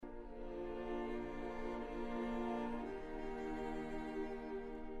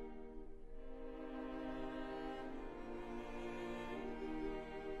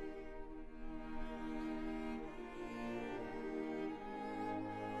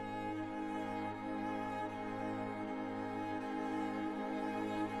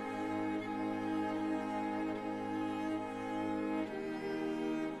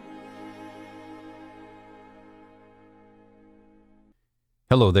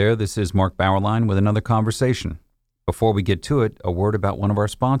Hello there, this is Mark Bauerlein with another conversation. Before we get to it, a word about one of our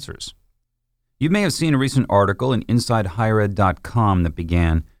sponsors. You may have seen a recent article in InsideHigherEd.com that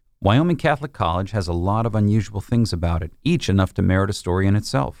began, Wyoming Catholic College has a lot of unusual things about it, each enough to merit a story in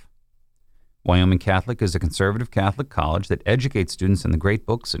itself. Wyoming Catholic is a conservative Catholic college that educates students in the great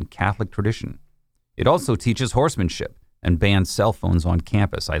books and Catholic tradition. It also teaches horsemanship and bans cell phones on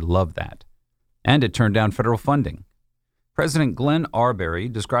campus. I love that. And it turned down federal funding. President Glenn Arbery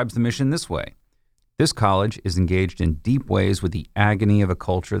describes the mission this way. This college is engaged in deep ways with the agony of a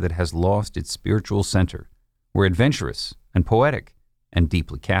culture that has lost its spiritual center. We're adventurous and poetic and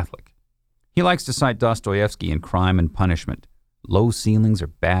deeply Catholic. He likes to cite Dostoevsky in Crime and Punishment. Low ceilings are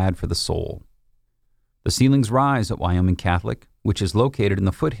bad for the soul. The ceilings rise at Wyoming Catholic, which is located in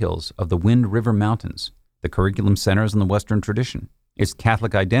the foothills of the Wind River Mountains. The curriculum centers on the Western tradition. Its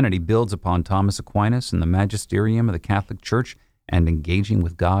Catholic identity builds upon Thomas Aquinas and the magisterium of the Catholic Church and engaging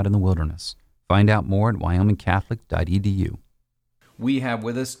with God in the wilderness. Find out more at wyomingcatholic.edu. We have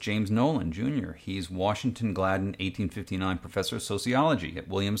with us James Nolan, Jr. He's Washington Gladden 1859 Professor of Sociology at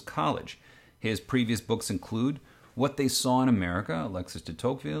Williams College. His previous books include What They Saw in America, Alexis de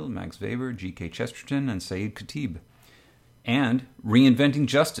Tocqueville, Max Weber, G.K. Chesterton, and Said Khatib. And Reinventing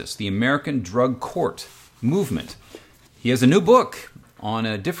Justice, the American Drug Court Movement. He has a new book on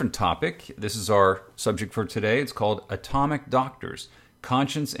a different topic. This is our subject for today. It's called Atomic Doctors,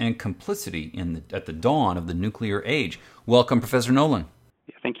 Conscience and Complicity at the Dawn of the Nuclear Age. Welcome, Professor Nolan.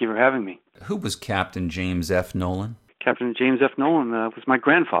 Thank you for having me. Who was Captain James F. Nolan? Captain James F. Nolan was my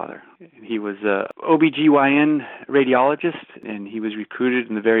grandfather. He was an OBGYN radiologist, and he was recruited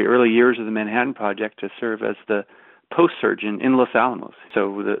in the very early years of the Manhattan Project to serve as the post surgeon in Los Alamos.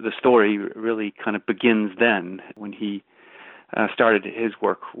 So the story really kind of begins then when he started his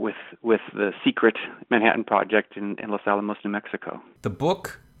work with the secret Manhattan Project in Los Alamos, New Mexico. The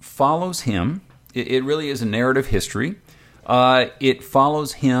book follows him. It really is a narrative history. It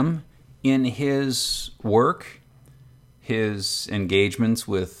follows him in his work, his engagements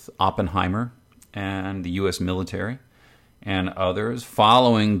with Oppenheimer and the U.S. military and others,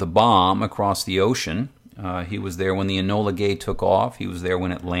 following the bomb across the ocean. He was there when the Enola Gay took off. He was there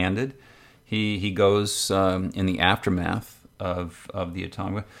when it landed. He goes in the aftermath of the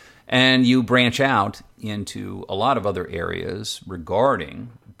atomic. And you branch out into a lot of other areas regarding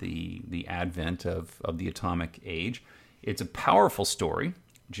the advent of the atomic age. It's a powerful story,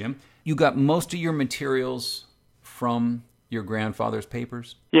 Jim. You got most of your materials from your grandfather's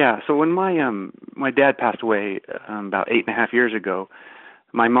papers? Yeah, so when my dad passed away about 8.5 years ago,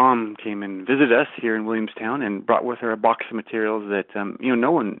 my mom came and visited us here in Williamstown and brought with her a box of materials that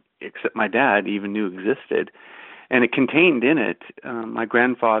no one except my dad even knew existed. And it contained in it my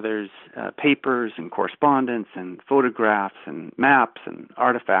grandfather's papers and correspondence and photographs and maps and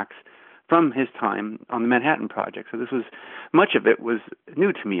artifacts from his time on the Manhattan Project. So much of it was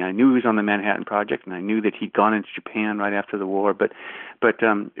new to me. I knew he was on the Manhattan Project, and I knew that he'd gone into Japan right after the war, but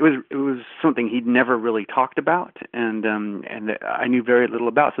it was something he'd never really talked about, and I knew very little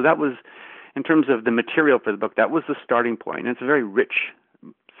about. So that was, in terms of the material for the book, that was the starting point. And it's a very rich,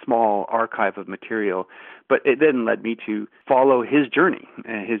 small archive of material, but it then led me to follow his journey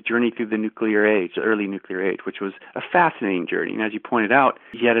through the nuclear age, the early nuclear age, which was a fascinating journey. And as you pointed out,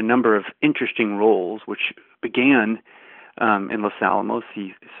 he had a number of interesting roles, which began in Los Alamos.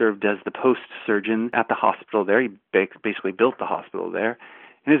 He served as the post surgeon at the hospital there. He basically built the hospital there.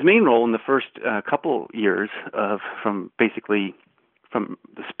 And his main role in the first couple years from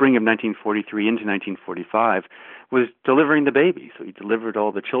the spring of 1943 into 1945 was delivering the baby. So he delivered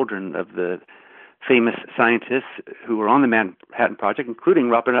all the children of the famous scientists who were on the Manhattan Project, including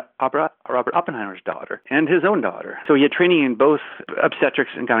Robert Oppenheimer's daughter and his own daughter. So he had training in both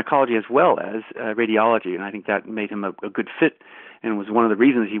obstetrics and gynecology as well as radiology, and I think that made him a good fit and was one of the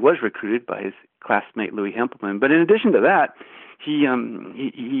reasons he was recruited by his classmate Louis Hempelman. But in addition to that,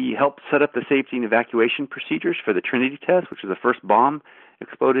 he helped set up the safety and evacuation procedures for the Trinity test, which was the first bomb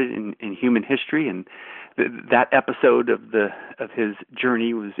exploded in human history. And that episode of his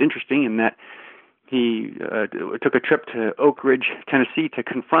journey was interesting in that he took a trip to Oak Ridge, Tennessee, to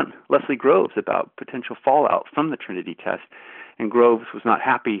confront Leslie Groves about potential fallout from the Trinity test. And Groves was not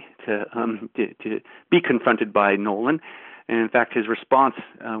happy to be confronted by Nolan. And in fact, his response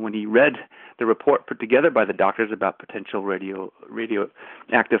when he read the report put together by the doctors about potential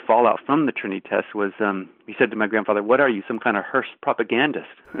radioactive fallout from the Trinity test was, he said to my grandfather, "What are you, some kind of Hearst propagandist?"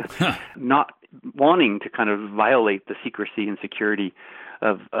 Not wanting to kind of violate the secrecy and security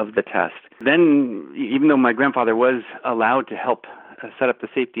of the test. Then, even though my grandfather was allowed to help set up the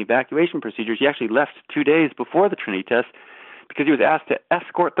safety evacuation procedures, he actually left 2 days before the Trinity test because he was asked to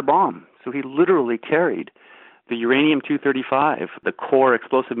escort the bomb. So he literally carried the uranium-235, the core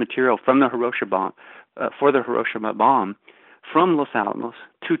explosive material from the Hiroshima bomb, for the Hiroshima bomb, from Los Alamos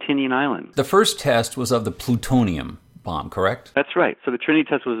to Tinian Island. The first test was of the plutonium bomb, correct? That's right. So the Trinity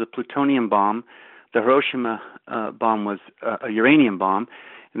test was a plutonium bomb. The Hiroshima bomb was a uranium bomb.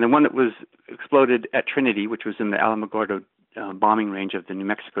 And the one that was exploded at Trinity, which was in the Alamogordo bombing range of the New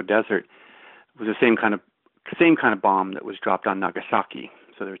Mexico desert, was the same kind of bomb that was dropped on Nagasaki.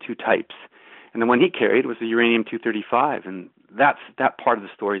 So there were two types. And the one he carried was the uranium-235, and that part of the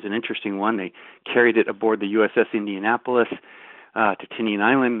story is an interesting one. They carried it aboard the USS Indianapolis to Tinian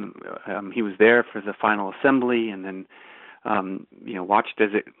Island. He was there for the final assembly, and then watched as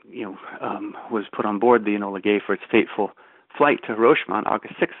it was put on board the Enola Gay for its fateful flight to Hiroshima on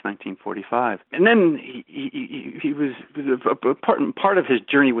August 6, 1945. And then he was part of his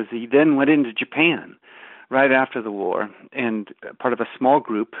journey was he then went into Japan right after the war, and part of a small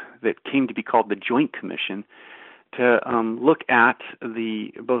group that came to be called the Joint Commission to look at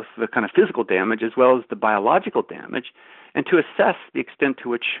both the kind of physical damage as well as the biological damage, and to assess the extent to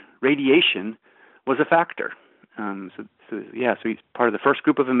which radiation was a factor. So he's part of the first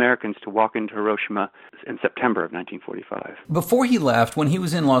group of Americans to walk into Hiroshima in September of 1945. Before he left, when he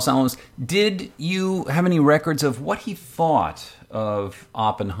was in Los Alamos, did you have any records of what he thought of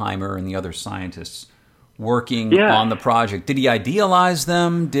Oppenheimer and the other scientists working on the project? Did he idealize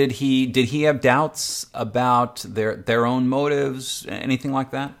them? Did he have doubts about their own motives? Anything like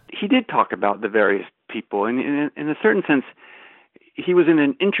that? He did talk about the various people, and in a certain sense, he was in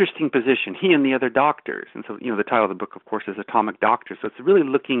an interesting position, he and the other doctors. And so, the title of the book, of course, is Atomic Doctors. So it's really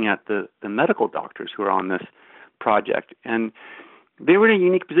looking at the medical doctors who are on this project. And they were in a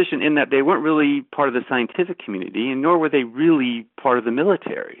unique position in that they weren't really part of the scientific community, and nor were they really part of the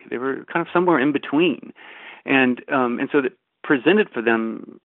military. They were kind of somewhere in between. And so that presented for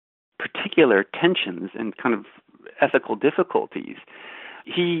them particular tensions and kind of ethical difficulties.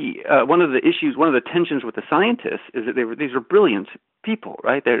 One of the tensions with the scientists is that these were brilliant people,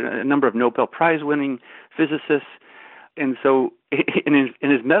 right? There are a number of Nobel Prize-winning physicists, and so in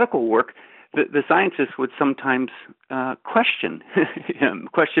his medical work, the scientists would sometimes question him,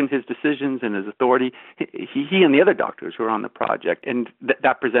 question his decisions and his authority. He and the other doctors who were on the project, and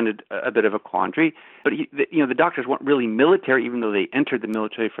that presented a bit of a quandary. But the doctors weren't really military, even though they entered the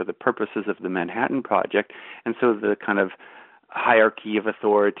military for the purposes of the Manhattan Project, and so the kind of hierarchy of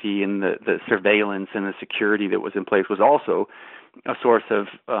authority and the surveillance and the security that was in place was also a source of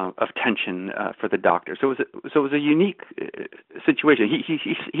tension for the doctor. So it was a unique situation.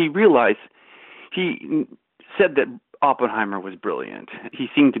 He realized, he said that Oppenheimer was brilliant. He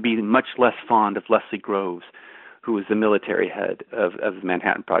seemed to be much less fond of Leslie Groves, who was the military head of the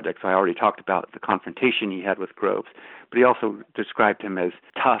Manhattan Project. So I already talked about the confrontation he had with Groves, but he also described him as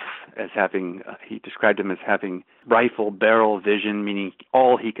tough, he described him as having rifle barrel vision, meaning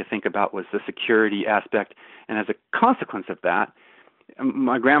all he could think about was the security aspect. And as a consequence of that,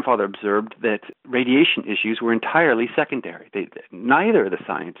 my grandfather observed that radiation issues were entirely secondary. Neither the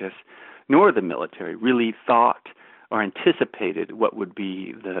scientists nor the military really thought or anticipated what would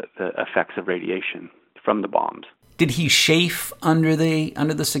be the effects of radiation from the bombs. Did he chafe under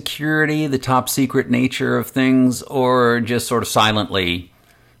the security, the top secret nature of things, or just sort of silently,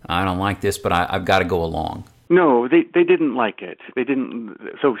 I don't like this, but I've got to go along? No, they didn't like it. They didn't.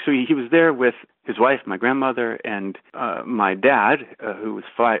 So he was there with his wife, my grandmother, and my dad, who was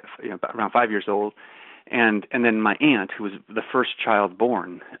around 5 years old, and then my aunt, who was the first child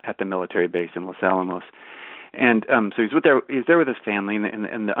born at the military base in Los Alamos. And so he's there with his family,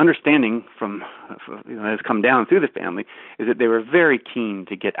 and the understanding has come down through the family is that they were very keen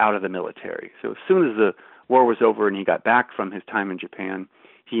to get out of the military. So as soon as the war was over and he got back from his time in Japan,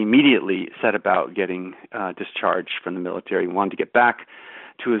 he immediately set about getting discharged from the military and wanted to get back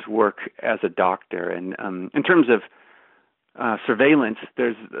to his work as a doctor. And in terms of surveillance,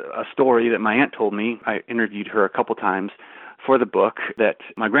 there's a story that my aunt told me. I interviewed her a couple times for the book, that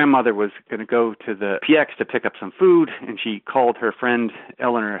my grandmother was going to go to the PX to pick up some food, and she called her friend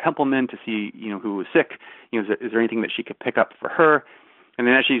Eleanor Hempelman to see, who was sick. Is there anything that she could pick up for her? And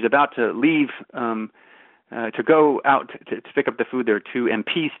then as she's about to leave to go out to pick up the food, there are two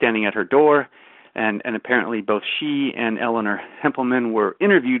MPs standing at her door, and apparently both she and Eleanor Hempelman were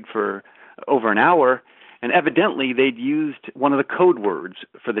interviewed for over an hour. And evidently, they'd used one of the code words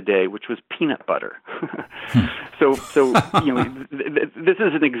for the day, which was peanut butter. So this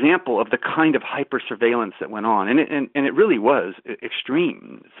is an example of the kind of hyper surveillance that went on, and it really was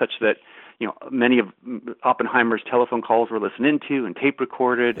extreme, such that many of Oppenheimer's telephone calls were listened into and tape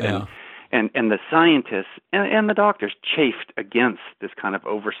recorded, And the scientists and the doctors chafed against this kind of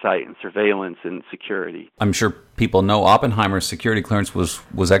oversight and surveillance and security. I'm sure people know Oppenheimer's security clearance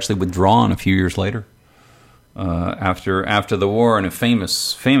was actually withdrawn a few years later, after the war, in a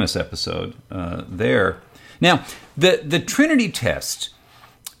famous episode there. Now, the Trinity test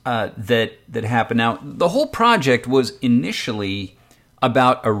that happened. Now, the whole project was initially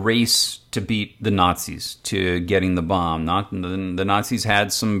about a race to beat the Nazis to getting the bomb. The Nazis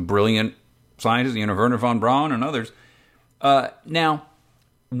had some brilliant scientists, Werner von Braun and others. Now,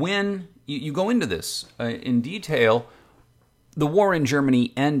 when you go into this in detail, the war in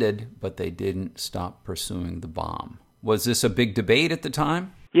Germany ended, but they didn't stop pursuing the bomb. Was this a big debate at the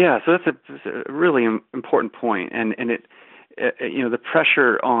time? Yeah, so that's a really important point, and it the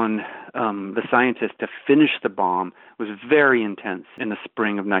pressure on the scientists to finish the bomb was very intense in the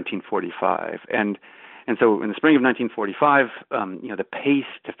spring of 1945, and so in the spring of 1945, the pace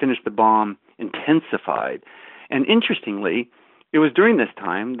to finish the bomb intensified, and interestingly, it was during this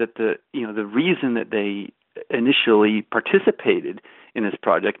time that the reason that they initially participated in this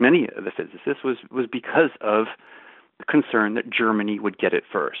project, many of the physicists, was because of the concern that Germany would get it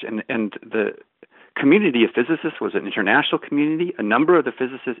first, and the community of physicists was an international community. A number of the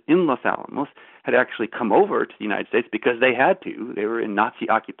physicists in Los Alamos had actually come over to the United States because they had to. They were in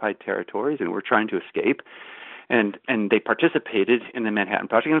Nazi-occupied territories and were trying to escape, and they participated in the Manhattan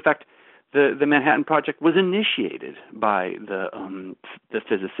Project. And in fact, the Manhattan Project was initiated by the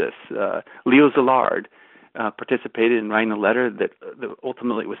physicists. Leo Szilard participated in writing a letter that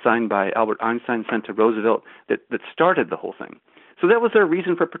ultimately was signed by Albert Einstein, sent to Roosevelt, that started the whole thing. So that was their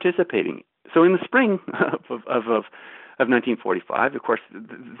reason for participating. So in the spring of 1945, of course,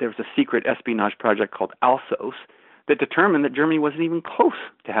 there was a secret espionage project called Alsos that determined that Germany wasn't even close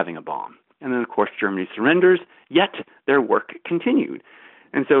to having a bomb. And then, of course, Germany surrenders, yet their work continued.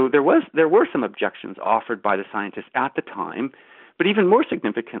 And so there were some objections offered by the scientists at the time, but even more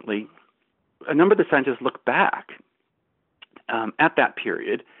significantly, a number of the scientists looked back at that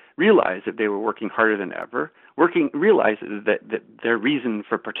period, realized that they were working harder than ever, realized that their reason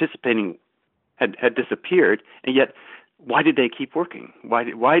for participating had disappeared, and yet why did they keep working? Why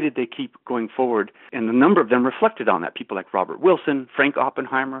did they keep going forward? And a number of them reflected on that. People like Robert Wilson, Frank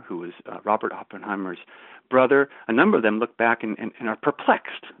Oppenheimer, who was Robert Oppenheimer's brother. A number of them look back and are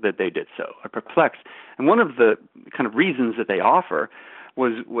perplexed that they did so, are perplexed. And one of the kind of reasons that they offer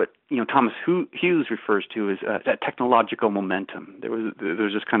was what Thomas Hughes refers to as that technological momentum. There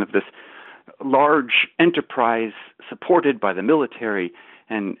was just kind of this large enterprise supported by the military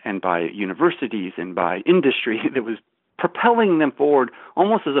and by universities and by industry that was propelling them forward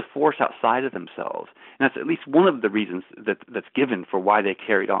almost as a force outside of themselves. And that's at least one of the reasons that's given for why they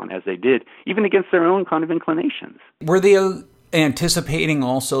carried on as they did, even against their own kind of inclinations. Were they anticipating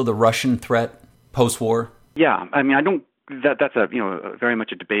also the Russian threat post-war? Yeah, I mean, that's a very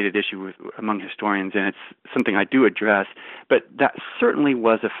much a debated issue among historians, and it's something I do address. But that certainly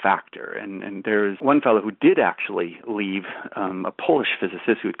was a factor. And there's one fellow who did actually leave, a Polish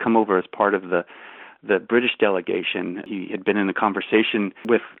physicist who had come over as part of the British delegation. He had been in a conversation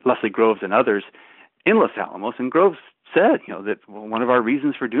with Leslie Groves and others in Los Alamos, and Groves said, that one of our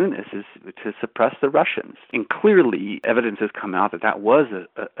reasons for doing this is to suppress the Russians. And clearly, evidence has come out that was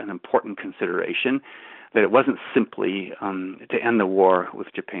an important consideration, that it wasn't simply to end the war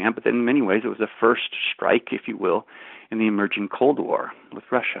with Japan, but that in many ways it was the first strike, if you will, in the emerging Cold War with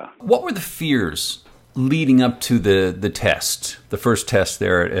Russia. What were the fears leading up to the test, the first test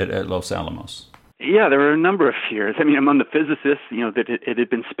there at Los Alamos? Yeah, there were a number of fears. I mean, among the physicists, that it had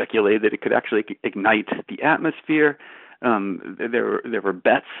been speculated that it could actually ignite the atmosphere. There were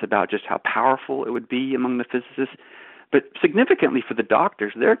bets about just how powerful it would be among the physicists. But significantly for the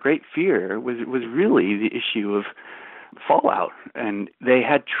doctors, their great fear was really the issue of fallout. And they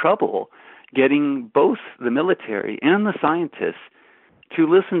had trouble getting both the military and the scientists to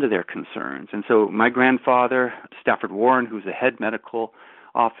listen to their concerns. And so my grandfather, Stafford Warren, who was the head medical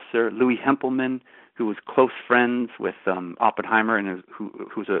officer, Louis Hempelman, who was close friends with Oppenheimer and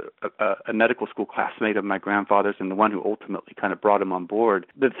who's a medical school classmate of my grandfather's and the one who ultimately kind of brought him on board.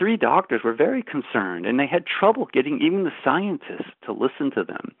 The three doctors were very concerned, and they had trouble getting even the scientists to listen to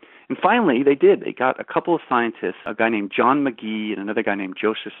them. And finally, they did. They got a couple of scientists, a guy named John McGee and another guy named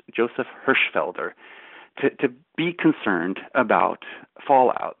Joseph Hirschfelder, to be concerned about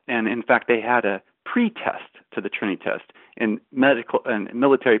fallout. And in fact, they had a pre-test to the Trinity test. In medical and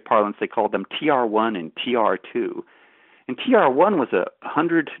military parlance, they called them TR1 and TR2. And TR1 was a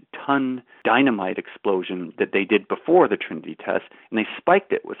 100-ton dynamite explosion that they did before the Trinity test, and they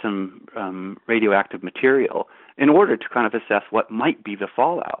spiked it with some radioactive material in order to kind of assess what might be the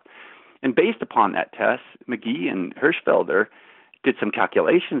fallout. And based upon that test, McGee and Hirschfelder did some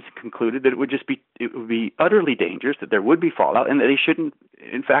calculations and concluded that it would be utterly dangerous, that there would be fallout, and that they shouldn't,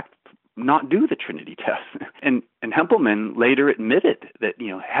 in fact, not do the Trinity test. And Hempelman later admitted that,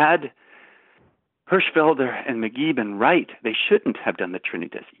 had Hirschfelder and McGee been right, they shouldn't have done the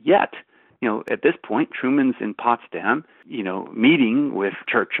Trinity test. Yet, at this point, Truman's in Potsdam, meeting with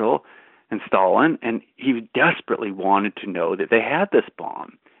Churchill and Stalin, and he desperately wanted to know that they had this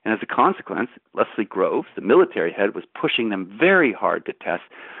bomb. And as a consequence, Leslie Groves, the military head, was pushing them very hard to test,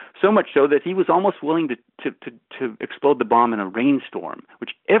 so much so that he was almost willing to explode the bomb in a rainstorm,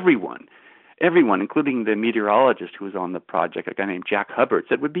 which everyone, including the meteorologist who was on the project, a guy named Jack Hubbard,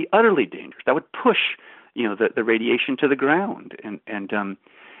 said would be utterly dangerous. That would push, the radiation to the ground. And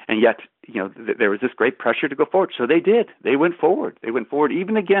yet, there was this great pressure to go forward. So they did. They went forward. They went forward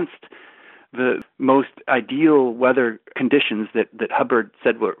even against the most ideal weather conditions that Hubbard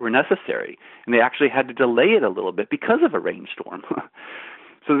said were necessary. And they actually had to delay it a little bit because of a rainstorm.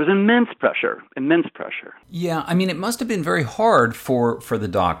 So there was immense pressure. Yeah, I mean, it must have been very hard for the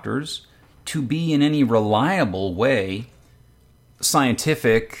doctors to be in any reliable way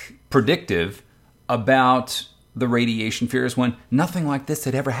scientific, predictive about the radiation fears when nothing like this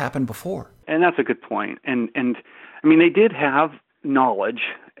had ever happened before. And that's a good point. And I mean, they did have knowledge.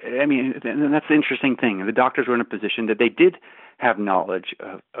 I mean, and that's the interesting thing. The doctors were in a position that they did have knowledge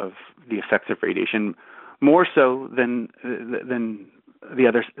of the effects of radiation, more so than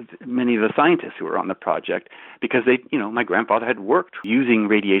many of the scientists who were on the project, because my grandfather had worked using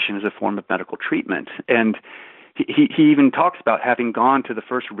radiation as a form of medical treatment. And he even talks about having gone to the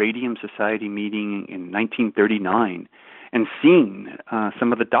first Radium Society meeting in 1939 and seen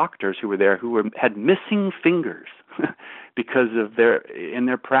some of the doctors who were there who had missing fingers because of their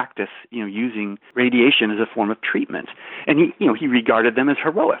practice, using radiation as a form of treatment. And he regarded them as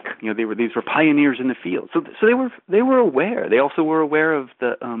heroic. These were pioneers in the field. So they were aware. They also were aware of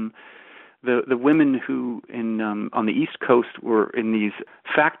the women who on the East Coast were in these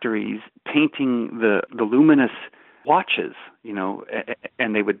factories painting the luminous watches,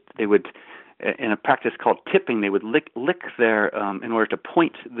 and they would in a practice called tipping, they would lick their in order to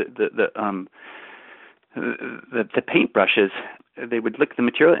point the paintbrushes. They would lick the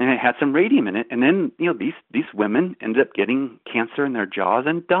material, and it had some radium in it. And then these women ended up getting cancer in their jaws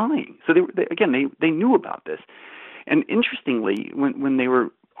and dying. So they knew about this. And interestingly, when they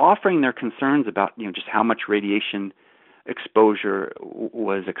were offering their concerns about just how much radiation exposure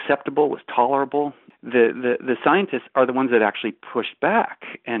was acceptable, was tolerable, the scientists are the ones that actually pushed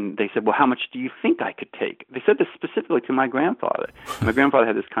back, and they said, well, how much do you think I could take? They said this specifically to my grandfather. My grandfather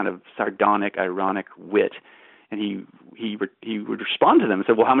had this kind of sardonic, ironic wit, and he would respond to them and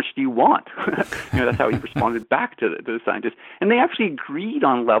say, well, how much do you want? That's how he responded back to the scientists. And they actually agreed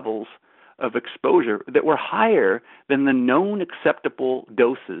on levels of exposure that were higher than the known acceptable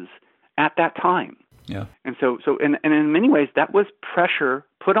doses at that time. Yeah. And so in many ways, that was pressure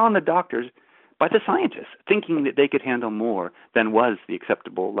put on the doctors by the scientists, thinking that they could handle more than was the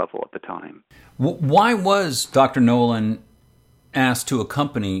acceptable level at the time. Why was Dr. Nolan asked to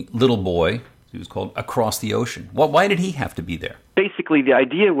accompany Little Boy, he was called, across the ocean? Why did he have to be there? Basically, the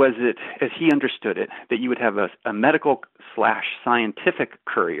idea was that, as he understood it, that you would have a medical/scientific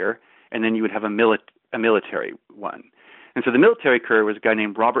courier, and then you would have a military one. And so the military courier was a guy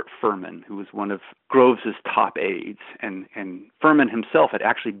named Robert Furman, who was one of Groves's top aides. And Furman himself had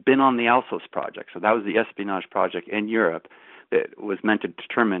actually been on the Alsos project. So that was the espionage project in Europe that was meant to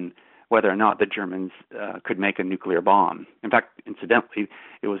determine whether or not the Germans could make a nuclear bomb. In fact, incidentally,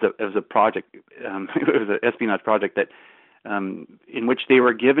 it was a project, it was an espionage project that in which they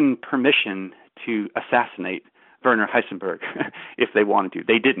were given permission to assassinate Werner Heisenberg if they wanted to.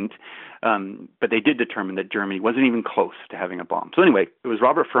 They didn't, but they did determine that Germany wasn't even close to having a bomb. So anyway, it was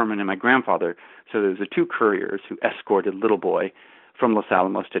Robert Furman and my grandfather. So there was the two couriers who escorted Little Boy from Los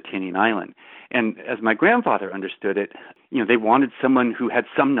Alamos to Tinian Island. And as my grandfather understood it, they wanted someone who had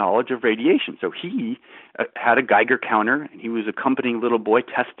some knowledge of radiation. So he had a Geiger counter, and he was accompanying Little Boy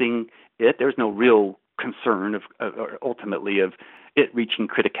testing it. There was no real concern of ultimately of it reaching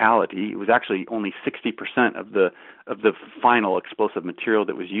criticality. It was actually only 60% of the final explosive material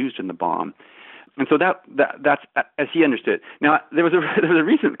that was used in the bomb. And so that's as he understood it. Now there was a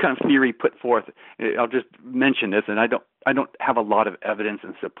recent kind of theory put forth. I'll just mention this, and I don't have a lot of evidence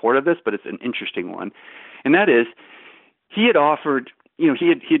in support of this, but it's an interesting one. And that is, he had offered, he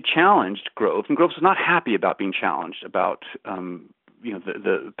had challenged Groves, and Groves was not happy about being challenged about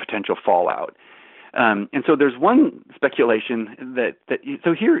the potential fallout. And so there's one speculation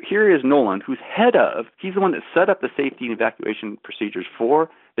so here is Nolan, he's the one that set up the safety and evacuation procedures for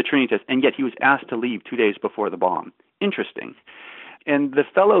the Trinity test, and yet he was asked to leave 2 days before the bomb. Interesting. And the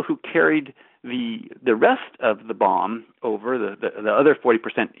fellow who carried the rest of the bomb over, the other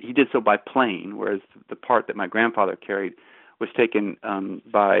 40%, he did so by plane, whereas the part that my grandfather carried was taken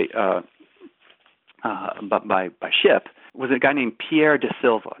by ship, was a guy named Pierre de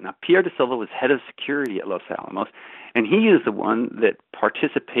Silva. Now, Pierre de Silva was head of security at Los Alamos, and he is the one that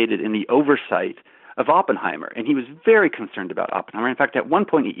participated in the oversight of Oppenheimer, and he was very concerned about Oppenheimer. In fact, at one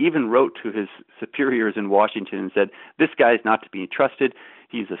point, he even wrote to his superiors in Washington and said, "This guy is not to be trusted.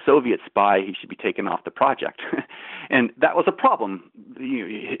 He's a Soviet spy. He should be taken off the project." And that was a problem.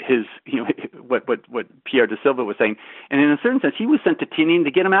 What Pierre de Silva was saying, and in a certain sense, he was sent to Tinian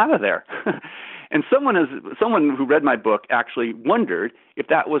to get him out of there. And someone who read my book actually wondered if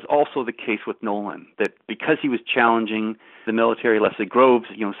that was also the case with Nolan, that because he was challenging the military, Leslie Groves,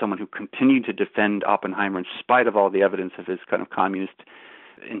 someone who continued to defend Oppenheimer in spite of all the evidence of his kind of communist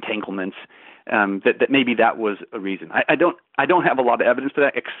entanglements, that maybe that was a reason. I don't have a lot of evidence for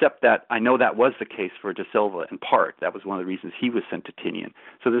that, except that I know that was the case for De Silva in part. That was one of the reasons he was sent to Tinian.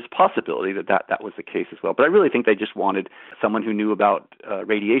 So there's a possibility that was the case as well. But I really think they just wanted someone who knew about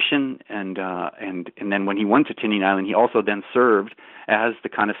radiation, and then when he went to Tinian Island, he also then served as the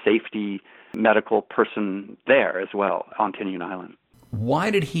kind of safety medical person there as well on Tinian Island. Why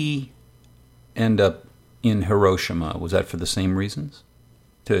did he end up in Hiroshima? Was that for the same reasons?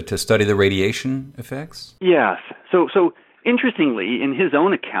 To study the radiation effects? Yes. So interestingly, in his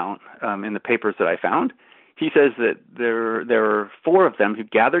own account, in the papers that I found, he says that there were 4 of them who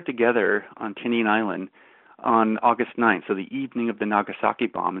gathered together on Tinian Island on August 9th, so the evening of the Nagasaki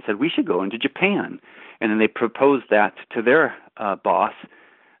bomb, and said, we should go into Japan. And then they proposed that to their boss,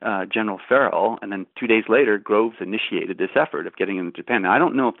 General Farrell, and then 2 days later, Groves initiated this effort of getting into Japan. Now, I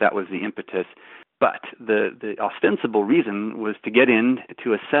don't know if that was the impetus, but the ostensible reason was to get in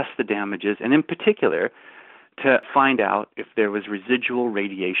to assess the damages, and in particular, to find out if there was residual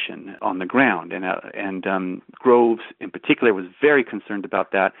radiation on the ground. And Groves, in particular, was very concerned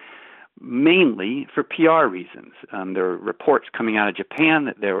about that, mainly for PR reasons. There were reports coming out of Japan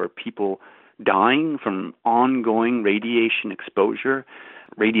that there were people dying from ongoing radiation exposure,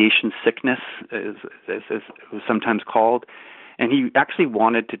 radiation sickness, as it was sometimes called. And he actually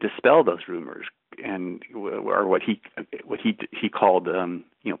wanted to dispel those rumors, or what he called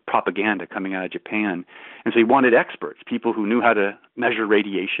propaganda coming out of Japan. And so he wanted experts, people who knew how to measure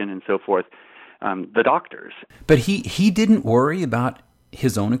radiation and so forth, the doctors. But he didn't worry about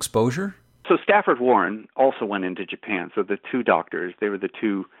his own exposure? So Stafford Warren also went into Japan. So the 2 doctors, they were the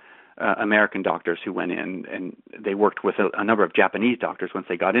 2 American doctors who went in, and they worked with a number of Japanese doctors once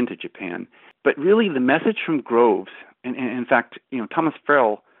they got into Japan. But really the message from Groves, and in fact, Thomas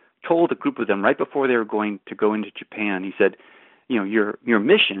Farrell told a group of them right before they were going to go into Japan, he said, your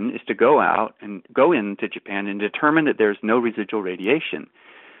mission is to go into Japan and determine that there's no residual radiation.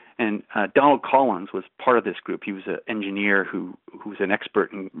 And Donald Collins was part of this group. He was an engineer who was an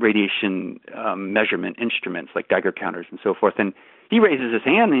expert in radiation measurement instruments like Geiger counters and so forth. And he raises his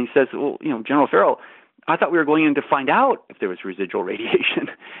hand and he says, well, General Farrell, I thought we were going in to find out if there was residual radiation.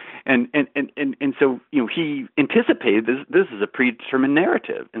 And so, he anticipated this is a predetermined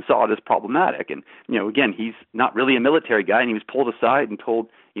narrative and saw it as problematic. And, again, he's not really a military guy, and he was pulled aside and told,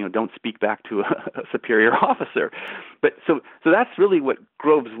 don't speak back to a superior officer. But so that's really what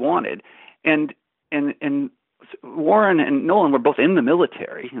Groves wanted. And Warren and Nolan were both in the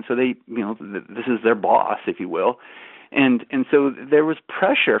military, and so they, this is their boss, if you will. And so there was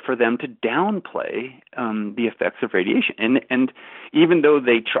pressure for them to downplay the effects of radiation. And even though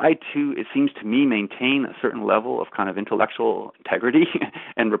they tried to, it seems to me, maintain a certain level of kind of intellectual integrity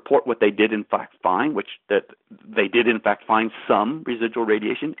and report what they did in fact find, which that they did in fact find some residual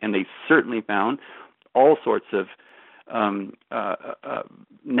radiation, and they certainly found all sorts of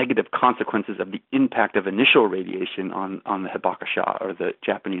negative consequences of the impact of initial radiation on the Hibakusha, or the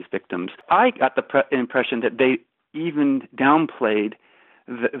Japanese victims. I got the impression that they even downplayed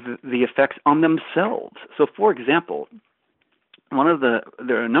the effects on themselves. So, for example, there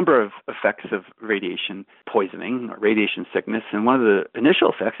are a number of effects of radiation poisoning or radiation sickness, and one of the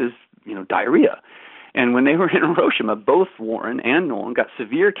initial effects is, diarrhea. And when they were in Hiroshima, both Warren and Nolan got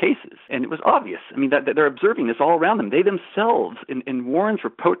severe cases, and it was obvious. I mean, that they're observing this all around them. They themselves, in Warren's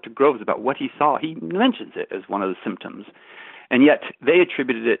report to Groves about what he saw, he mentions it as one of the symptoms. And yet they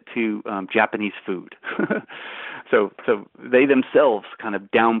attributed it to Japanese food. So they themselves kind of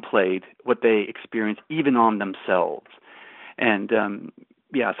downplayed what they experienced even on themselves. And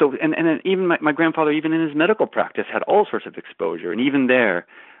Yeah. So, and then even my grandfather, even in his medical practice, had all sorts of exposure. And even there,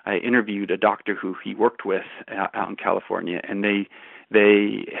 I interviewed a doctor who he worked with out in California, and they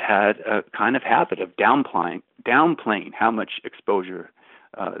had a kind of habit of downplaying how much exposure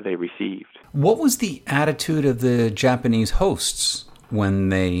they received. What was the attitude of the Japanese hosts when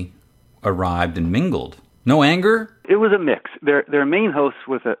they arrived and mingled? No anger? It was a mix. Their main host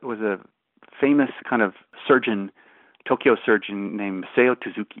was a famous kind of surgeon, Tokyo surgeon named Masao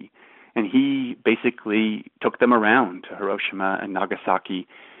Tsuzuki, and he basically took them around to Hiroshima and Nagasaki,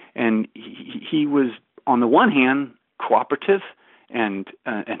 and he was, on the one hand, cooperative and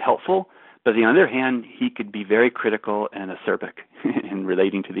helpful, but on the other hand, he could be very critical and acerbic in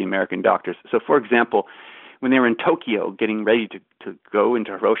relating to the American doctors. So, for example, when they were in Tokyo getting ready to go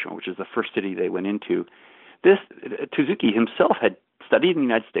into Hiroshima, which is the first city they went into, this Tsuzuki himself had studied in the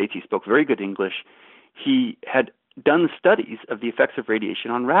United States. He spoke very good English. He had done studies of the effects of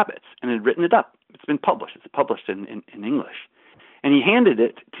radiation on rabbits and had written it up. It's been published. It's published in English. And he handed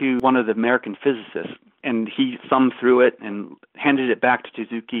it to one of the American physicists, and he thumbed through it and handed it back to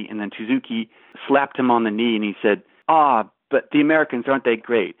Tsuzuki, and then Tsuzuki slapped him on the knee and he said, but the Americans, aren't they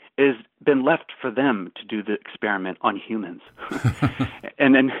great? It has been left for them to do the experiment on humans.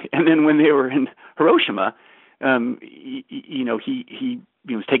 and then when they were in Hiroshima, he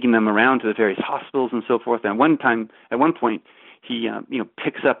was taking them around to the various hospitals and so forth. And at one point, he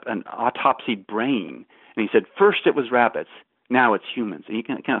picks up an autopsied brain, and he said, first it was rabbits, now it's humans. And he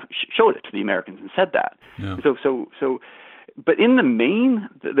kind of showed it to the Americans and said that. Yeah. But in the main,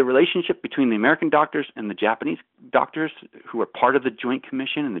 the relationship between the American doctors and the Japanese doctors, who were part of the Joint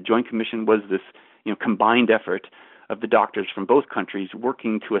Commission, and the Joint Commission was this combined effort of the doctors from both countries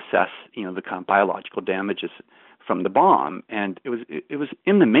working to assess the kind of biological damages from the bomb, and it was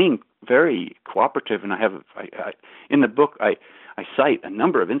in the main very cooperative. And I in the book I cite a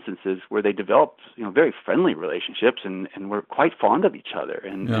number of instances where they developed very friendly relationships and were quite fond of each other,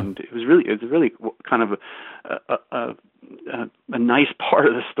 and it was really kind of a nice part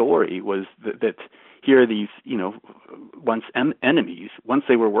of the story was that here these once enemies, once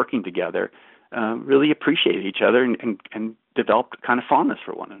they were working together, really appreciated each other and developed kind of fondness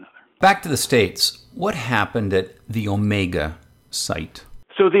for one another. Back to the States, what happened at the Omega site?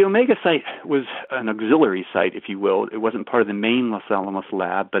 So the Omega site was an auxiliary site, if you will. It wasn't part of the main Los Alamos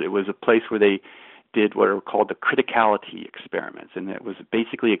lab, but it was a place where they did what are called the criticality experiments. And it was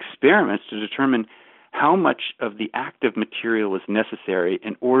basically experiments to determine how much of the active material was necessary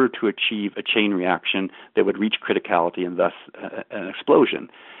in order to achieve a chain reaction that would reach criticality and thus an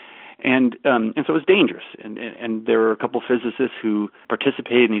explosion. And so it was dangerous. And there were a couple of physicists who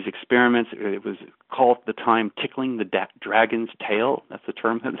participated in these experiments. It was called at the time tickling the dragon's tail. That's the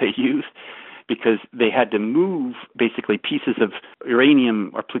term that they used, because they had to move basically pieces of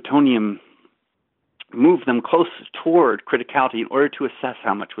uranium or plutonium, move them close toward criticality in order to assess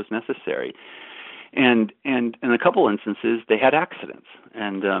how much was necessary. And in a couple instances, they had accidents.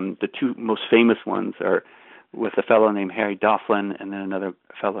 And the two most famous ones are with a fellow named Harry Doughlin and then another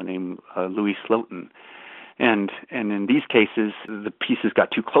fellow named Louis Slotin. And in these cases, the pieces got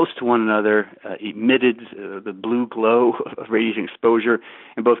too close to one another, emitted the blue glow of radiation exposure.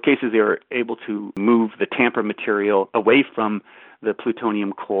 In both cases, they were able to move the tamper material away from the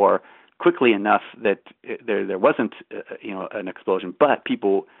plutonium core quickly enough that there wasn't an explosion, but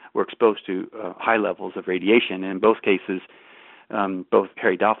people were exposed to high levels of radiation. And in both cases, both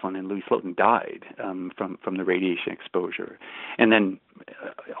Harry Doughlin and Louis Slotin died from the radiation exposure. And then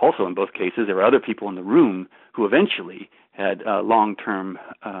also in both cases, there were other people in the room who eventually had long-term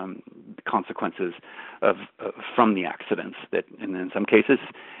consequences from the accidents. That, and in some cases,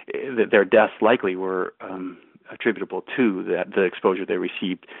 their deaths likely were attributable to the exposure they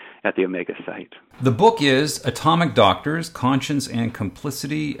received at the Omega site. The book is Atomic Doctors, Conscience and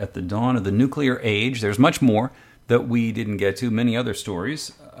Complicity at the Dawn of the Nuclear Age. There's much more that we didn't get to, many other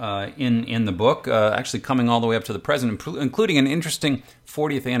stories in the book, actually coming all the way up to the present, including an interesting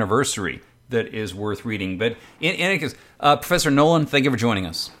 40th anniversary that is worth reading. But in any case, Professor Nolan, thank you for joining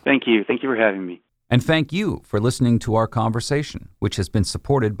us. Thank you. Thank you for having me. And thank you for listening to our conversation, which has been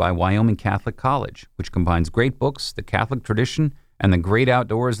supported by Wyoming Catholic College, which combines great books, the Catholic tradition, and the great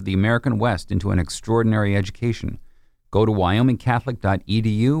outdoors of the American West into an extraordinary education. Go to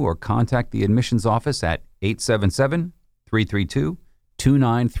wyomingcatholic.edu or contact the admissions office at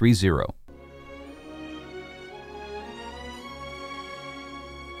 877-332-2930.